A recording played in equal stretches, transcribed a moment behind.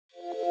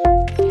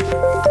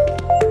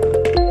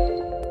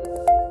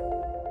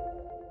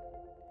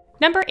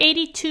Number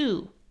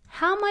 82.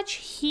 How much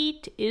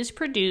heat is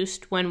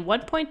produced when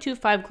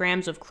 1.25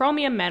 grams of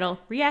chromium metal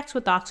reacts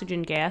with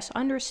oxygen gas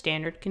under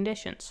standard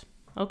conditions?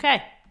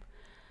 Okay.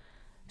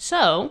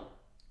 So,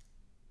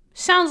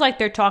 sounds like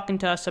they're talking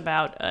to us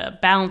about a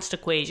balanced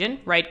equation,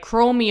 right?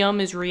 Chromium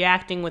is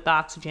reacting with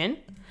oxygen.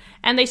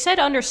 And they said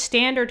under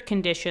standard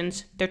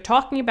conditions, they're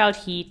talking about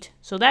heat.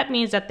 So that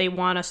means that they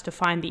want us to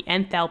find the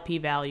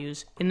enthalpy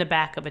values in the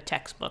back of a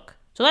textbook.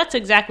 So that's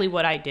exactly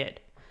what I did.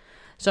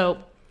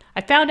 So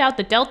I found out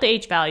the delta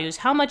H values,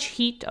 how much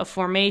heat of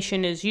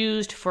formation is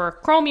used for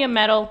chromium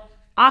metal,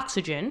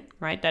 oxygen,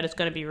 right, that it's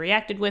going to be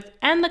reacted with,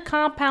 and the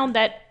compound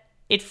that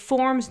it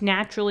forms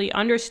naturally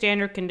under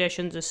standard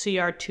conditions is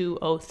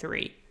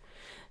Cr2O3.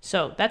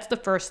 So that's the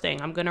first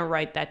thing. I'm going to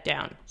write that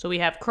down. So we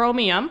have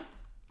chromium,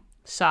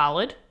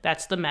 solid,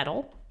 that's the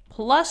metal,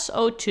 plus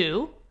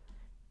O2,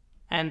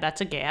 and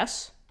that's a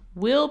gas,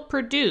 will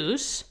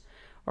produce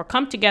or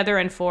come together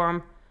and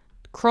form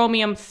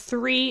chromium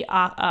 3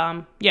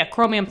 oxide,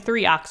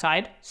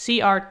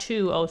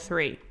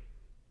 Cr2O3.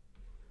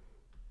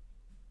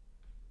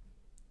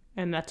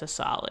 And that's a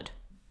solid.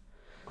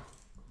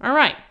 All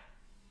right.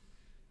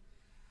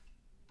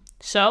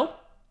 So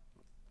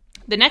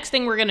the next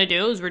thing we're going to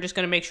do is we're just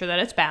going to make sure that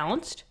it's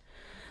balanced.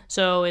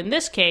 So in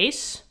this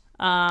case,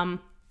 I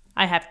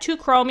have 2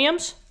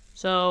 chromiums.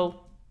 So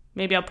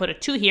maybe I'll put a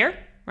 2 here,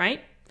 right?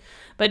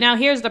 But now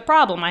here's the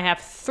problem. I have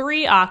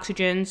 3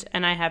 oxygens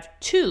and I have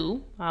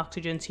 2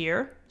 oxygens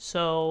here.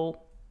 So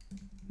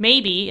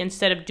maybe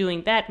instead of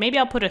doing that, maybe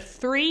I'll put a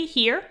 3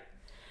 here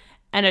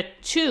and a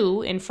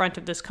 2 in front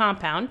of this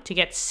compound to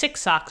get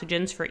 6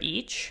 oxygens for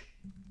each.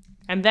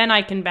 And then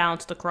I can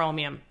balance the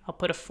chromium. I'll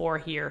put a 4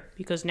 here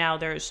because now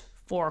there's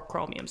 4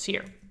 chromiums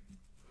here.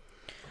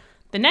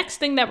 The next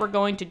thing that we're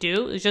going to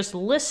do is just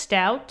list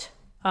out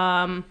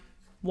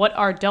what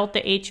our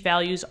delta H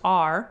values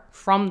are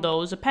from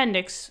those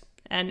appendix,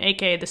 and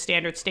aka the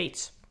standard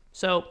states.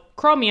 So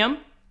chromium,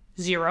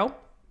 0,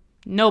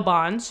 no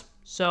bonds,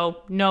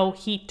 so no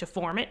heat to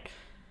form it.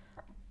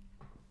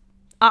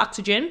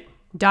 Oxygen,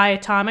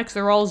 diatomics,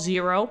 they're all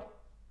 0,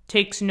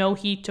 takes no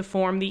heat to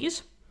form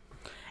these.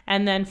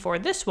 And then for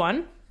this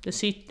one, the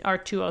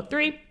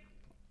Cr2O3,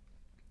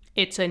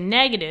 it's a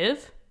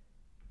negative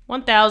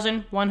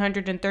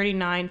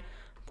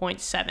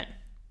 1,139.7.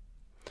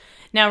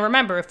 Now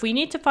remember, if we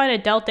need to find a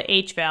delta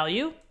H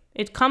value,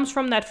 it comes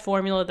from that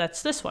formula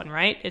that's this one,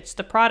 right? It's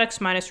the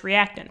products minus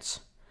reactants.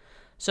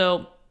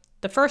 So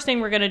the first thing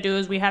we're going to do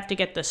is we have to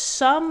get the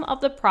sum of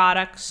the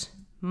products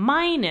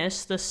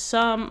minus the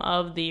sum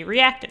of the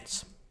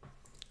reactants.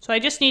 So I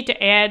just need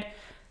to add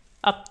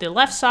up the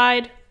left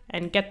side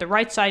and get the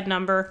right side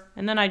number,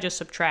 and then I just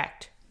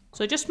subtract.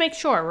 So just make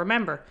sure,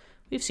 remember,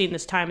 we've seen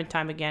this time and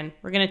time again.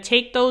 We're going to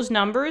take those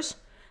numbers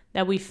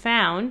that we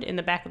found in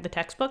the back of the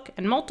textbook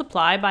and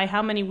multiply by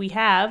how many we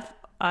have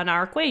on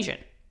our equation.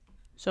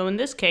 So in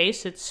this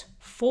case, it's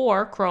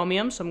 4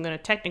 chromium, so I'm going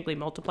to technically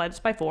multiply this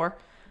by 4.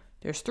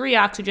 There's 3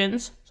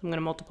 oxygens, so I'm going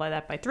to multiply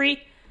that by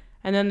 3.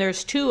 And then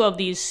there's 2 of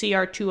these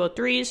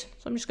Cr2O3s,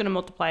 so I'm just going to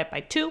multiply it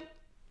by 2.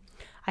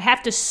 I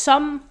have to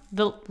sum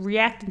the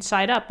reactant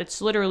side up.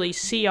 It's literally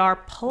Cr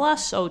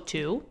plus O2,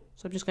 so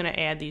I'm just going to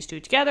add these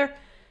 2 together.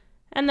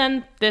 And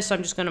then this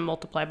I'm just going to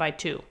multiply by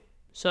 2.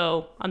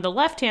 So on the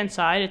left-hand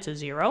side, it's a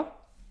 0.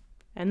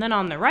 And then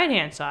on the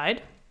right-hand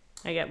side,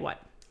 I get what?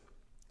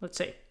 Let's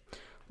see.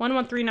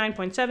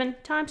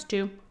 1139.7 times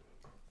 2.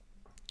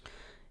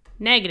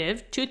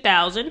 Negative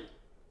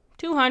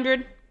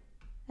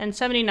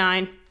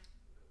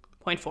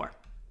 2,279.4.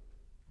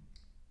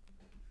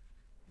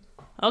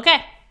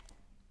 Okay.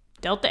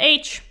 Delta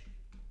H.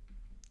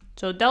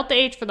 So delta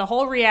H for the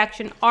whole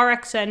reaction,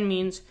 RXN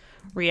means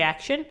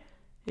reaction.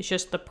 It's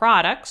just the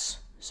products.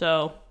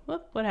 So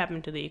what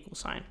happened to the equal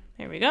sign?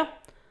 There we go.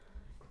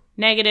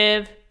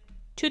 Negative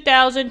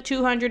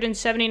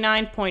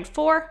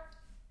 2,279.4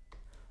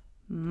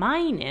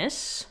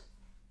 minus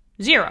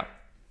 0.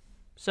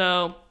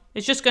 So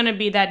it's just going to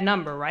be that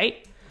number,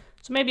 right?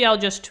 So maybe I'll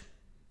just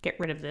get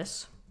rid of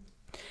this.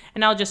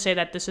 And I'll just say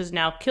that this is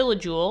now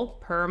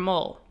kilojoule per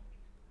mole.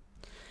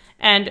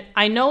 And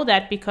I know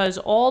that because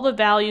all the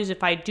values,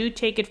 if I do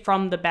take it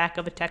from the back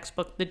of a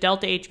textbook, the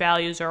delta H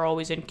values are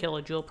always in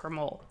kilojoule per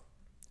mole.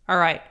 All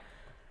right.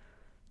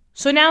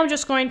 So now I'm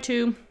just going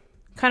to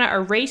kind of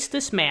erase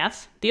this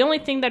math. The only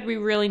thing that we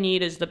really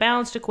need is the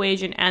balanced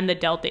equation and the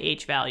delta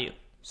H value.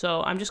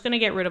 So I'm just going to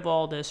get rid of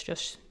all this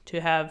just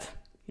to have,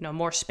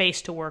 more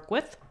space to work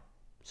with.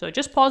 So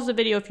just pause the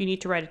video if you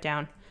need to write it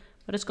down.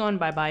 But it's going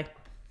bye-bye.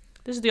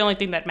 This is the only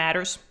thing that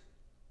matters.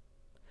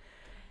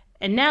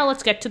 And now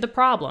let's get to the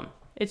problem.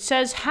 It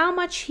says how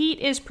much heat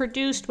is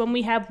produced when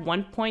we have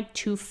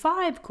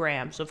 1.25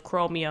 grams of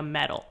chromium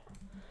metal.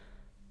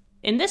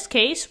 In this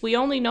case, we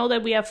only know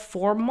that we have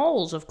 4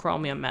 moles of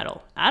chromium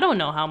metal. I don't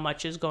know how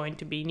much is going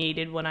to be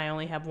needed when I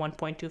only have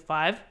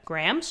 1.25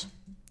 grams.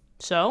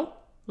 So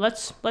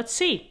let's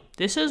see.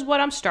 This is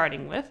what I'm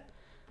starting with.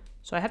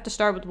 So I have to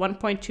start with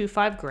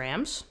 1.25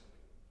 grams.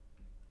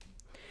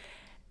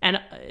 And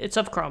and it's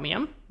of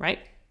chromium, right?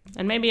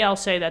 And maybe I'll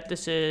say that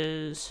this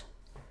is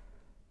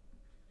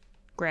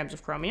grams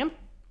of chromium.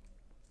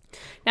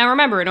 Now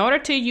remember, in order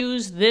to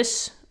use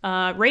this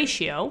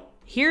ratio,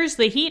 here's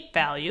the heat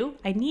value.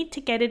 I need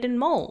to get it in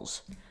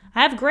moles.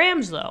 I have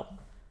grams though.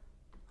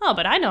 Oh,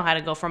 but I know how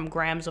to go from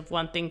grams of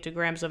one thing to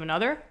grams of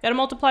another. Got to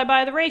multiply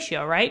by the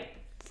ratio, right?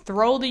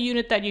 Throw the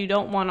unit that you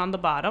don't want on the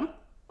bottom.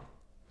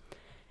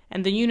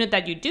 And the unit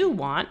that you do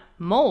want,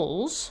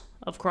 moles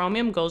of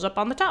chromium, goes up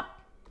on the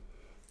top.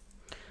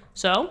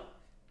 So,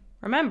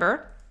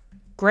 remember,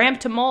 gram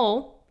to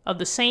mole of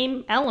the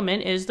same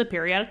element is the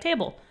periodic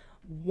table.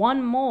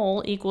 1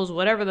 mole equals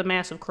whatever the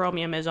mass of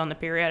chromium is on the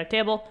periodic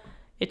table.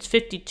 It's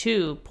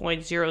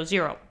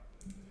 52.00. So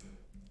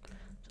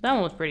that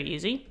one was pretty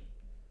easy.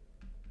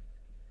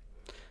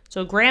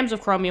 So grams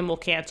of chromium will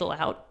cancel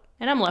out,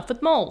 and I'm left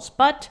with moles.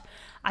 But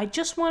I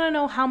just want to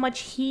know how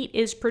much heat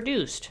is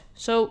produced.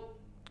 So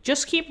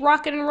just keep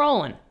rocking and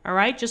rolling, all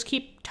right? Just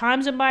keep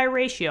times it by a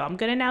ratio. I'm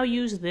going to now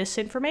use this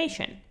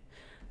information.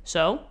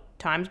 So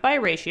times by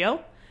a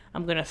ratio.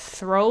 I'm going to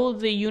throw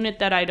the unit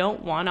that I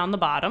don't want on the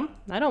bottom.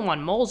 I don't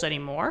want moles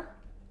anymore.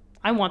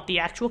 I want the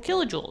actual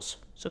kilojoules.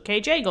 So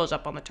kJ goes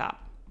up on the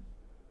top.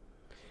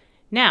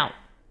 Now,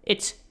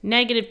 it's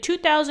negative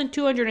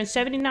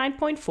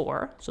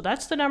 2,279.4. So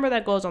that's the number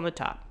that goes on the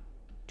top.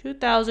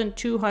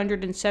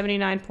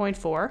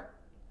 2,279.4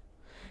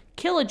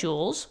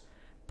 kilojoules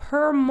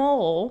per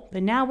mole.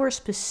 But now we're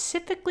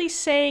specifically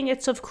saying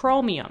it's of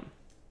chromium.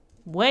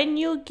 When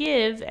you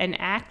give an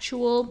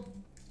actual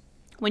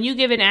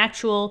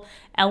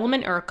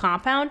element or a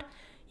compound,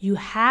 you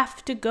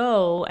have to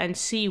go and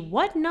see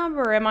what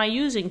number am I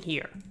using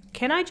here.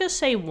 Can I just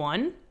say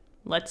 1?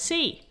 Let's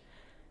see.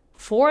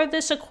 For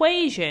this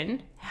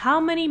equation, how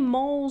many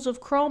moles of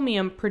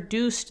chromium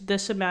produced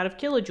this amount of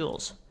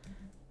kilojoules?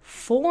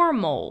 4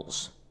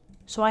 moles.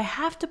 So I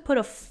have to put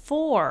a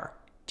 4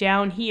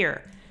 down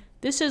here.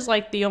 This is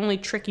like the only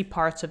tricky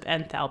parts of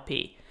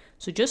enthalpy.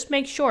 So just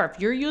make sure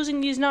if you're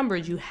using these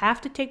numbers, you have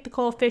to take the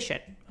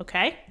coefficient,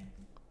 okay?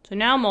 So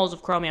now moles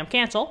of chromium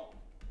cancel,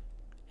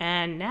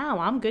 and now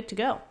I'm good to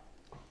go.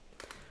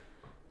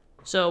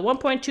 So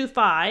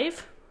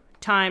 1.25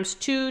 times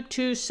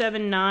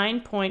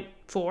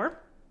 2279.4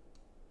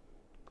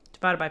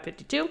 divided by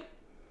 52.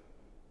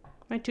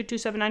 Right,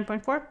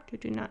 2279.4?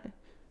 229.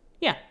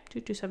 Yeah,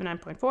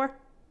 2279.4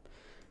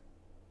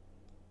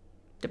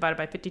 divided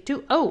by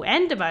 52. Oh,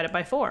 and divided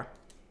by 4.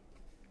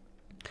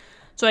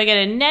 So I get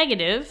a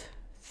negative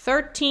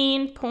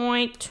 13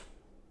 point...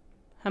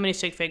 How many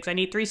sig figs? I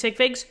need 3 sig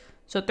figs.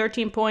 So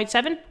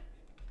 13.7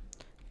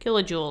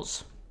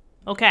 kilojoules.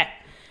 Okay.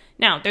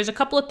 Now, there's a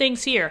couple of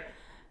things here.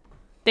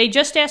 They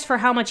just asked for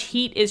how much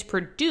heat is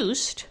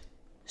produced.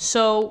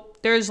 So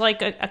there's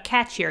like a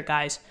catch here,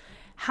 guys.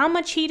 How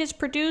much heat is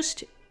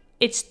produced?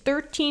 It's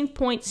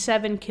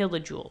 13.7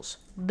 kilojoules.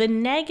 The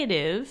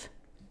negative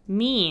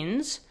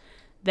means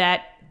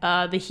that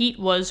the heat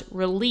was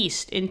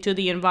released into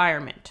the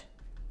environment.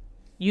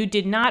 You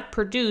did not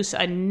produce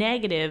a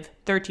negative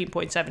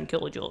 13.7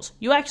 kilojoules.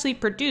 You actually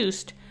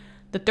produced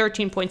the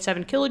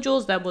 13.7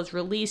 kilojoules that was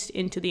released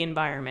into the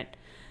environment.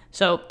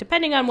 So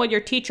depending on what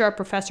your teacher or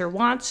professor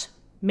wants,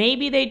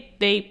 maybe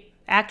they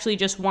actually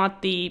just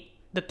want the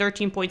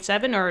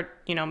 13.7, or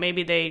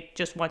maybe they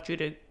just want you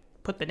to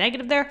put the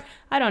negative there.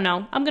 I don't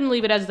know. I'm going to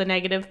leave it as the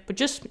negative, but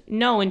just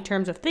know in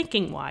terms of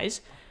thinking wise,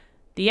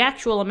 the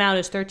actual amount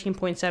is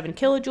 13.7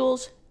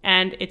 kilojoules,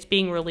 and it's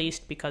being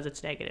released because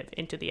it's negative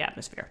into the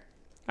atmosphere.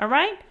 All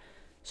right,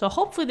 so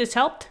hopefully this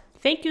helped.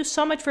 Thank you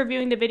so much for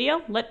viewing the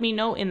video. Let me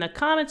know in the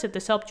comments if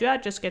this helped you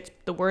out. Just gets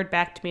the word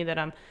back to me that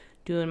I'm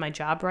doing my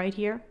job right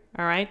here.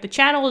 All right, the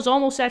channel is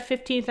almost at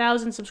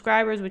 15,000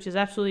 subscribers, which is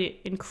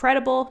absolutely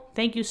incredible.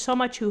 Thank you so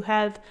much who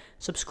have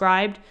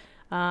subscribed.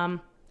 I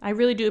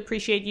really do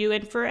appreciate you.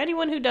 And for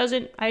anyone who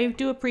doesn't, I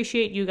do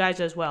appreciate you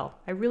guys as well.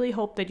 I really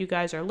hope that you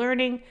guys are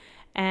learning,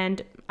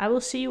 and I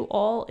will see you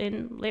all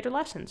in later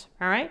lessons.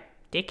 All right,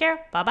 take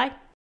care.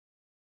 Bye-bye.